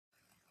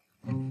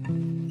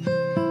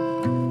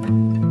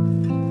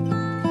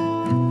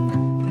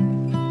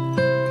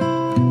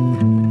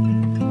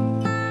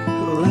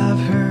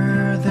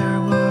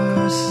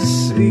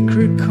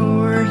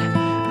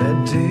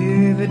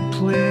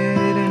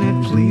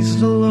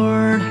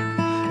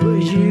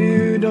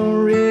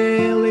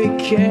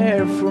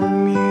care for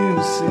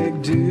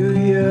music, do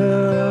you?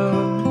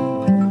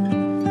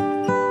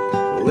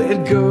 Well,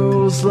 it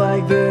goes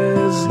like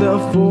this: the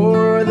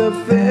fourth, the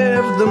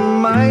fifth, the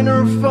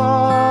minor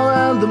fall,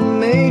 and the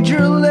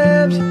major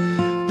lift.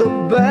 The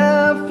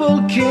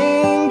baffled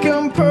king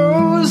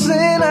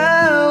composing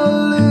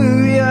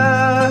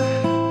hallelujah,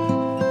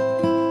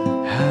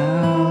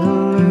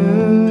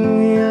 hallelujah,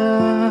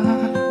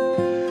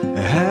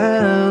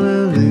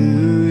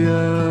 hallelujah,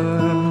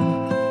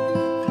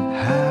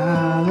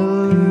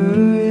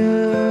 hallelujah,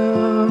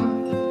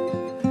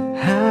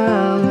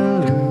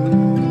 hallelujah.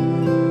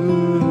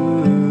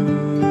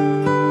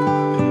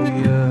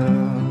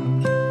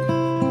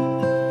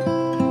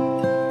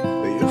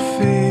 Your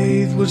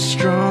faith was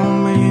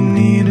strong, but you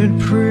needed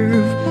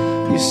proof.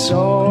 You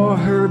saw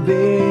her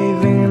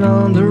bathing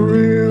on the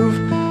roof,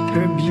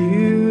 her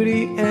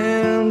beauty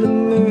and the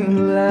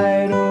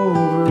moonlight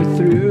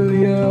overthrew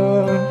you.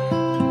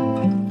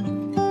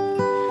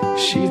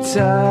 She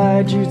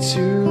tied you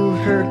to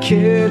her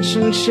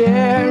kitchen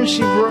chair, and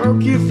she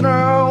broke your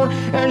throat,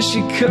 and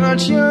she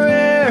cut your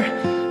hair,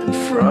 and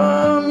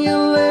from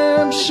your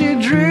lips she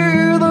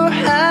drew the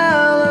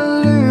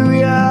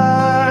hallelujah.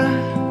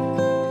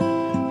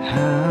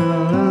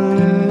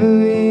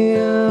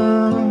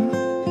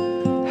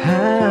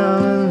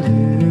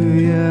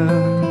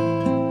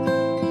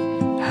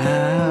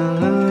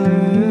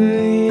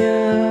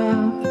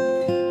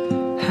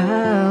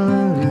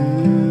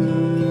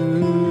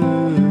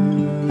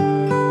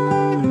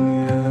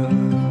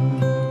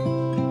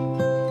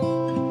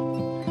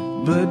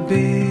 But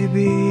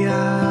baby,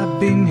 I've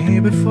been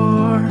here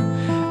before.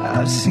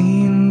 I've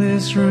seen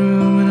this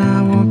room and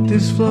I walked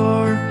this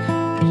floor.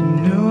 You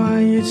know I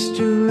used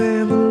to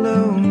live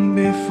alone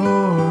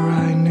before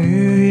I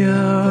knew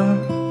you.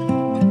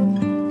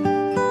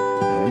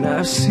 And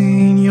I've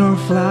seen your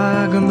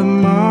flag on the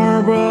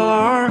marble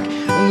arch.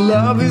 And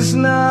love is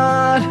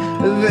not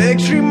a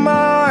victory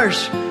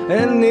march,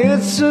 and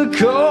it's a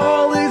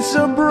call, it's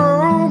a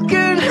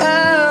broken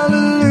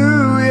hallelujah.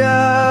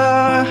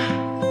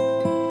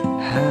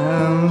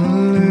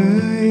 Hallelujah,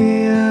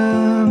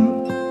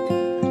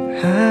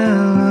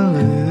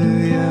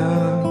 hallelujah,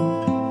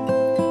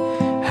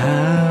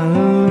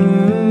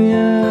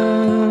 hallelujah,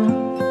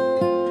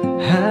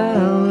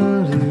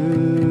 hallelujah.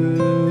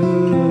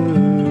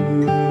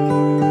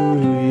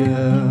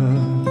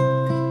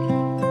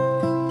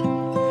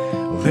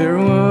 There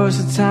was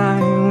a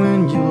time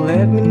when you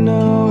let me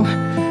know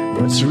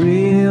what's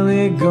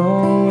really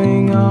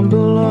going on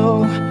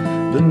below,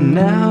 but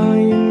now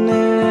you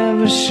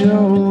never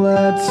show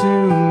that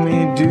to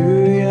me,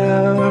 do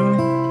ya?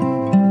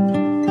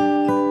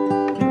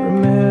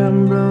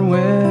 Remember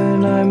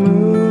when I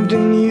moved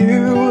in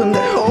you, and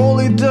the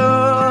holy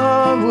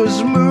dove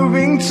was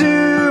moving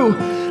too,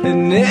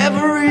 and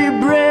every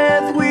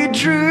breath we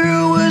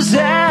drew was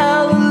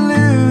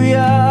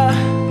hallelujah,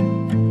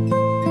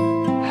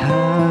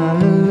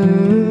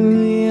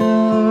 hallelujah,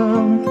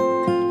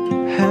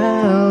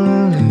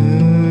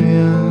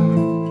 hallelujah,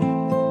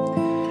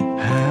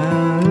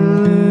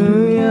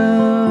 hallelujah,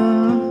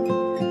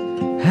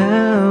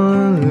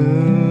 hallelujah.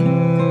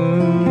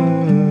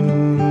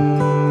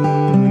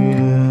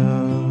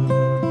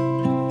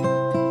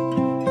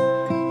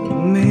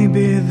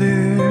 Maybe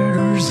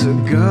there's a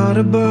God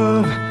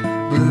above,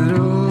 but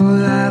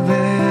all I've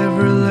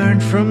ever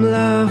learned from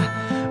love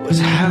was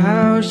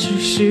how to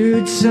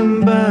shoot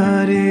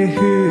somebody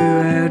who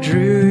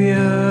outdrew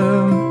you.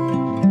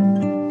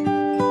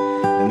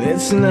 And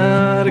it's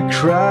not a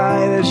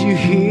cry that you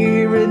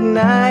hear at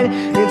night,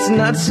 it's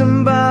not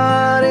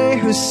somebody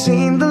who's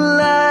seen the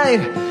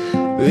light,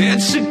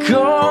 it's a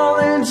call,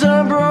 it's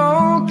a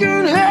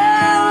broken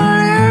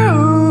hallelujah.